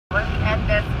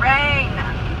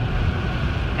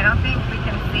I don't think we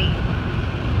can see.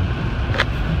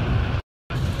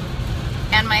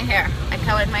 And my hair. I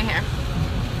colored my hair.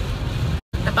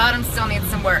 The bottom still needs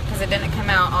some work because it didn't come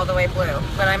out all the way blue.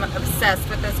 But I'm obsessed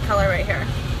with this color right here.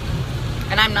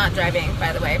 And I'm not driving,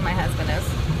 by the way. My husband is.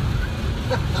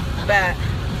 But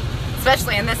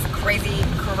especially in this crazy,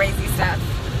 crazy stuff.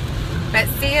 But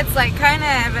see, it's like kind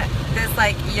of this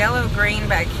like yellow-green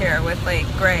back here with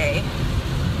like gray.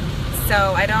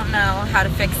 So I don't know how to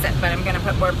fix it, but I'm gonna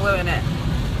put more blue in it.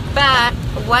 But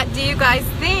what do you guys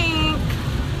think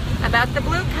about the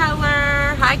blue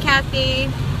color? Hi, Kathy.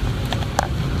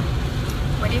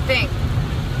 What do you think?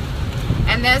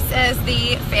 And this is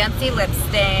the Fancy Lip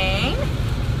Stain.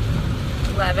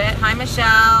 Love it. Hi,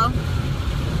 Michelle.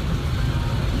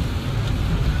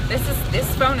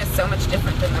 This phone is so much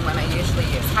different than the one I usually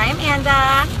use. Hi,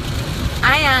 Amanda.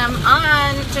 I am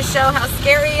on to show how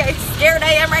scared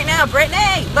I am right now.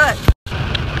 Brittany, look.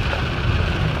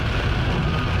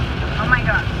 Oh my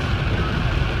gosh.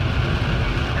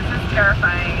 This is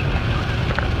terrifying.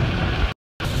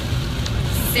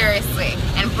 Seriously.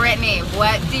 And Brittany,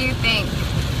 what do you think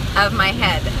of my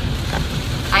head?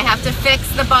 I have to fix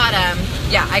the bottom.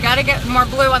 Yeah, I gotta get more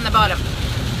blue on the bottom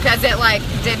because it like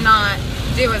did not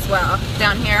do as well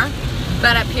down here.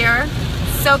 But up here,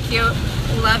 so cute.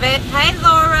 Love it. Hi,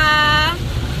 Laura.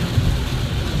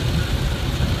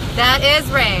 That is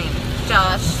rain,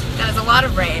 Josh. That is a lot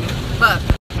of rain. Look.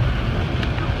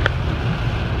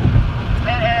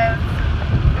 It is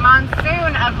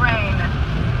monsoon of rain.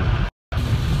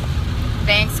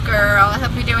 Thanks, girl. I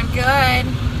hope you're doing good.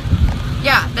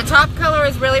 Yeah, the top color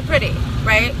is really pretty,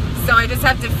 right? So I just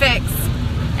have to fix.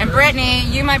 And Brittany,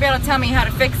 you might be able to tell me how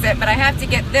to fix it, but I have to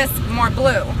get this more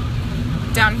blue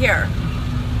down here.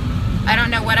 I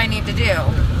don't know what I need to do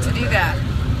that.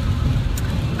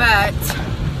 But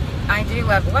I do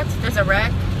love, what? There's a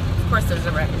wreck? Of course there's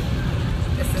a wreck.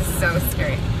 This is so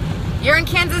scary. You're in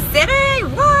Kansas City?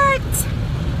 What?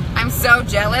 I'm so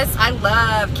jealous. I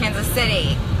love Kansas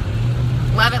City.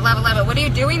 Love it, love it, love it. What are you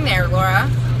doing there, Laura?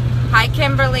 Hi,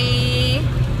 Kimberly.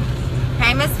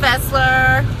 Hey, Miss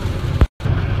Fessler.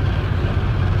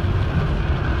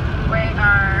 We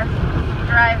are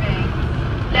driving.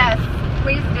 Yes,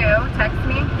 please do. Text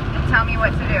me and tell me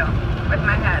what to do with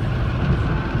my head.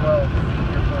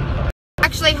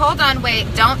 Actually, hold on, wait.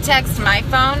 Don't text my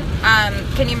phone.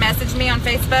 Can you message me on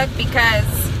Facebook? Because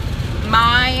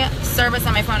my service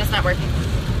on my phone is not working.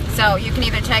 So you can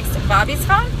either text Bobby's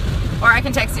phone, or I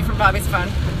can text you from Bobby's phone.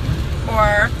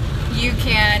 Or you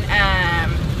can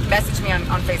message me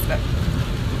on Facebook.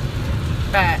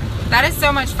 But that is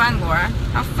so much fun, Laura.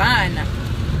 How fun.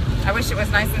 I wish it was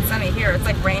nice and sunny here. It's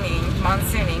like raining,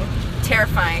 monsooning,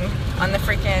 terrifying on the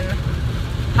freaking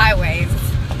highways.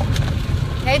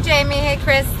 Hey, Jamie. Hey,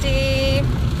 Christy.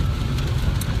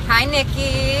 Hi,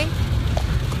 Nikki.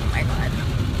 Oh my God.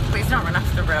 Please don't run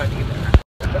off the road either.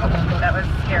 That was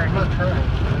scary.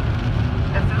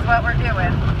 This is what we're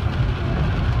doing.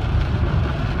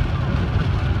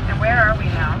 And where are we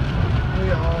now?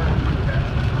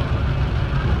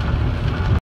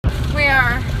 We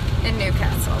are in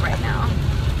Newcastle right now.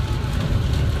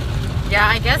 Yeah,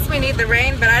 I guess we need the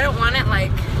rain, but I don't want it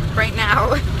like right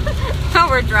now while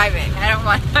we're driving. I don't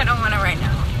want it right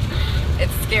now.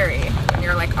 It's scary when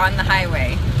you're like on the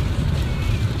highway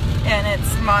and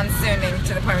it's monsooning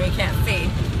to the point where you can't see.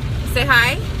 Say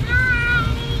hi.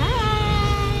 Hi.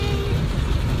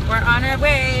 We're on our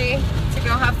way to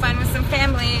go have fun with some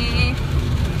family.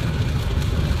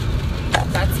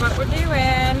 That's what we're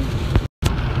doing.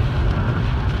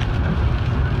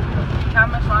 How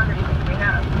much longer do you think we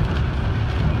have?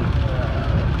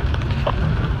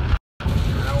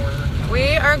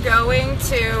 We are going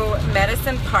to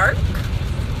Medicine Park.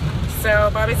 So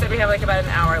Bobby said we have like about an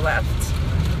hour left.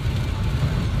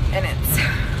 And it's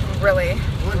really,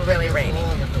 really raining.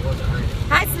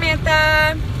 Hi,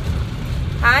 Samantha.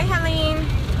 Hi, Helene.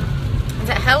 Is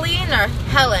it Helene or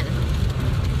Helen?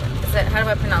 Is it, how do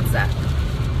I pronounce that?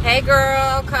 Hey,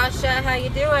 girl. Kasha, how you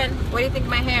doing? What do you think of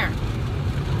my hair?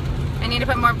 I need to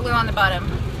put more blue on the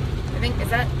bottom. I think, is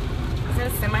that a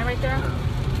semi right there?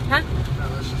 Huh? No,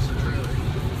 that's just a trailer.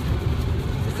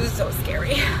 This is so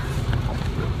scary.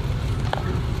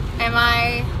 Am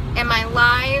I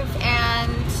live?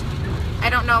 And I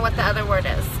don't know what the other word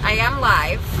is. I am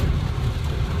live,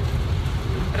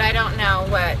 but I don't know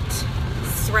what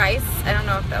thrice. I don't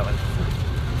know if that was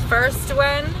first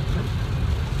one.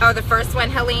 Oh, the first one,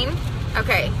 Helene.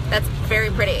 Okay, that's very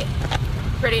pretty.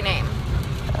 Pretty name.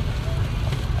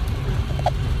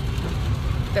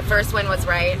 The first one was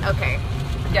right. Okay.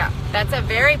 Yeah, that's a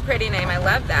very pretty name. I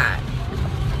love that.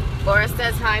 Laura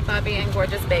says hi, Bobby and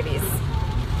gorgeous babies.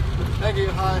 Thank you.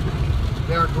 Hi.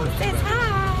 They are going to Says bed.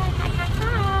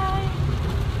 hi.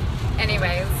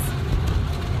 Anyways,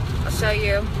 I'll show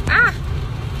you.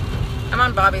 I'm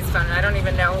on Bobby's phone and I don't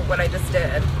even know what I just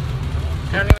did.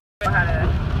 I don't even know how to.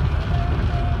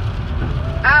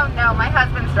 Oh no, my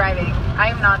husband's driving. I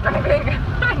am not driving.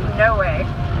 No way.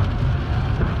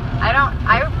 I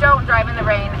don't drive in the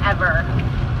rain ever.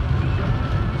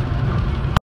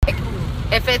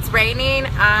 If it's raining,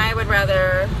 I would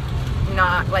rather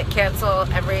not, like, cancel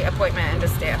every appointment and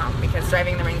just stay at home, because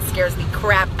driving in the rain scares the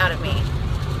crap out of me.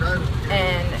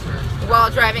 And while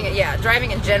driving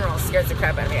in general scares the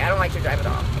crap out of me. I don't like to drive at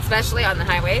all, especially on the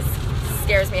highways.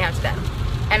 Scares me half to death.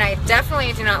 And I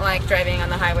definitely do not like driving on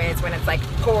the highways when it's like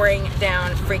pouring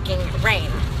down freaking rain.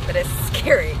 That is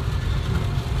scary.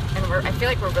 And I feel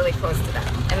like we're really close to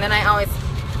that. And then I always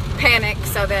panic,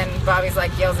 so then Bobby's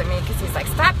like yells at me because he's like,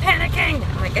 stop panicking.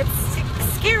 I'm like, it's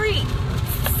scary.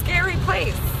 It's a scary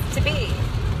place to be.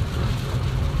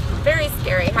 Very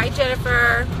scary. Hi,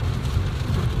 Jennifer.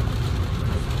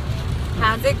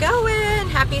 How's it going?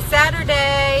 Happy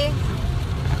Saturday.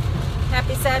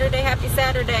 Happy Saturday, happy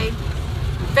Saturday.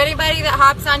 If anybody that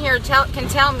hops on here can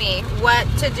tell me what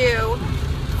to do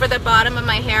for the bottom of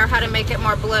my hair, how to make it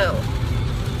more blue,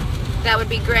 that would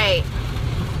be great.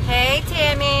 Hey,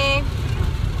 Tammy.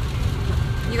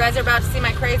 You guys are about to see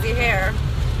my crazy hair,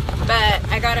 but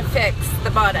I gotta fix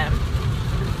the bottom,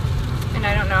 and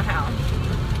I don't know how.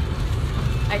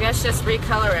 I guess just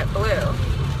recolor it blue,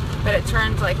 but it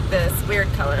turned like this weird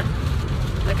color,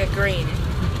 like a green,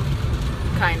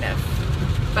 kind of.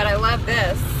 But I love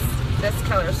this. This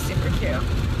color is super cute.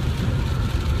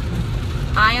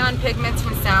 Ion Pigments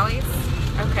from Sally's.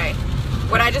 Okay.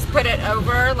 Would I just put it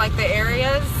over, like, the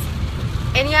areas?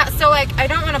 And yeah, so, like, I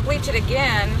don't want to bleach it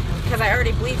again because I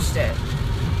already bleached it.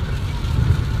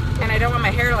 And I don't want my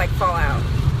hair to, like, fall out.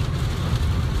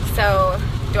 So,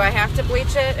 do I have to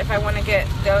bleach it if I want to get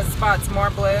those spots more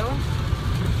blue?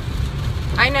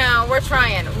 I know, we're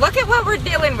trying. Look at what we're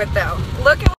dealing with, though.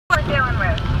 Look at what we're dealing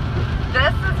with.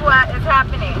 This is what is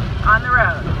happening on the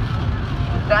road.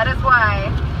 That is why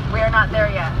we are not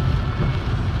there yet.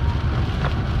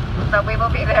 But we will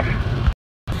be there.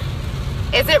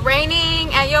 Is it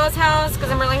raining at y'all's house? Because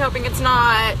I'm really hoping it's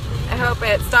not. I hope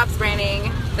it stops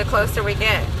raining the closer we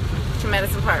get to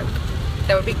Medicine Park.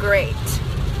 That would be great.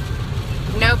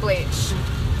 No bleach.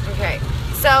 Okay.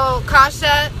 So,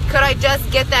 Kasha, could I just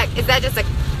get that? Is that just a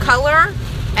color?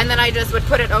 And then I just would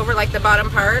put it over, like, the bottom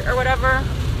part or whatever?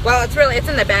 Well, it's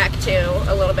in the back too,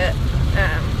 a little bit.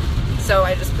 So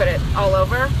I just put it all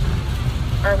over,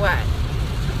 or what?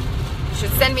 You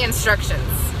should send me instructions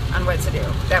on what to do.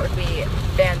 That would be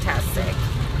fantastic.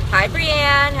 Hi,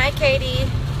 Brianne. Hi, Katie.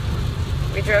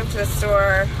 We drove to the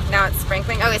store. Now it's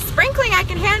sprinkling. Oh, it's sprinkling I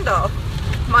can handle.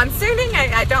 Monsooning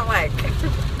I don't like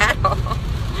at all.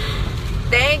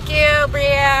 Thank you,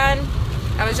 Brianne.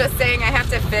 I was just saying I have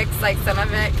to fix, like, some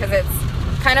of it because it's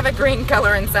kind of a green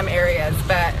color in some areas,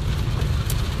 but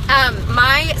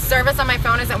my service on my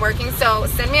phone isn't working, so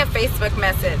send me a Facebook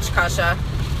message, Kasha.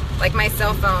 Like, my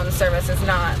cell phone service is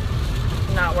not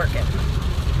working.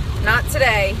 Not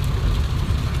today.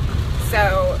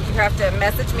 So you have to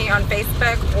message me on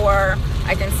Facebook, or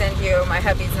I can send you my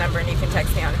hubby's number and you can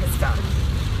text me on his phone,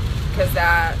 because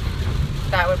that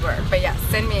would work. But yeah,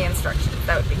 send me instructions.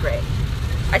 That would be great.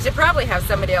 I should probably have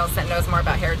somebody else that knows more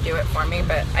about hair do it for me,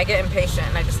 but I get impatient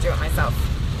and I just do it myself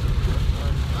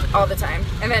all the time.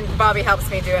 And then Bobby helps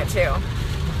me do it too.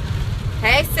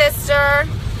 Hey, sister.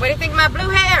 What do you think of my blue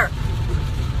hair?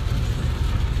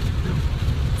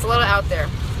 It's a little out there,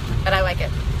 but I like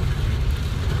it.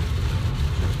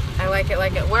 I like it,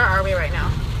 like it. Where are we right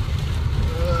now?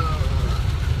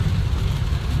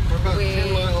 We're about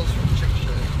 10 miles from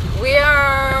Chickasha. We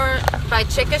are by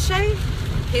Chickasha.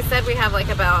 He said we have, like,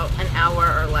 about an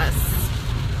hour or less,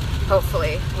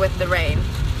 hopefully, with the rain.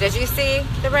 Did you see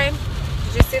the rain?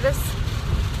 Did you see this?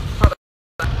 Hold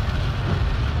on.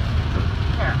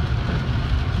 Here.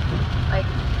 Like,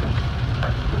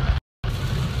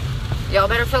 y'all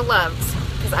better feel loved,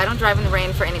 because I don't drive in the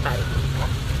rain for anybody.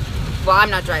 Well, I'm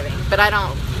not driving, but I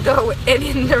don't go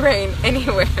in the rain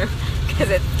anywhere, because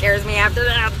it scares me after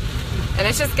that. And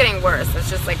it's just getting worse. It's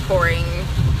just, like, pouring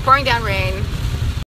down rain.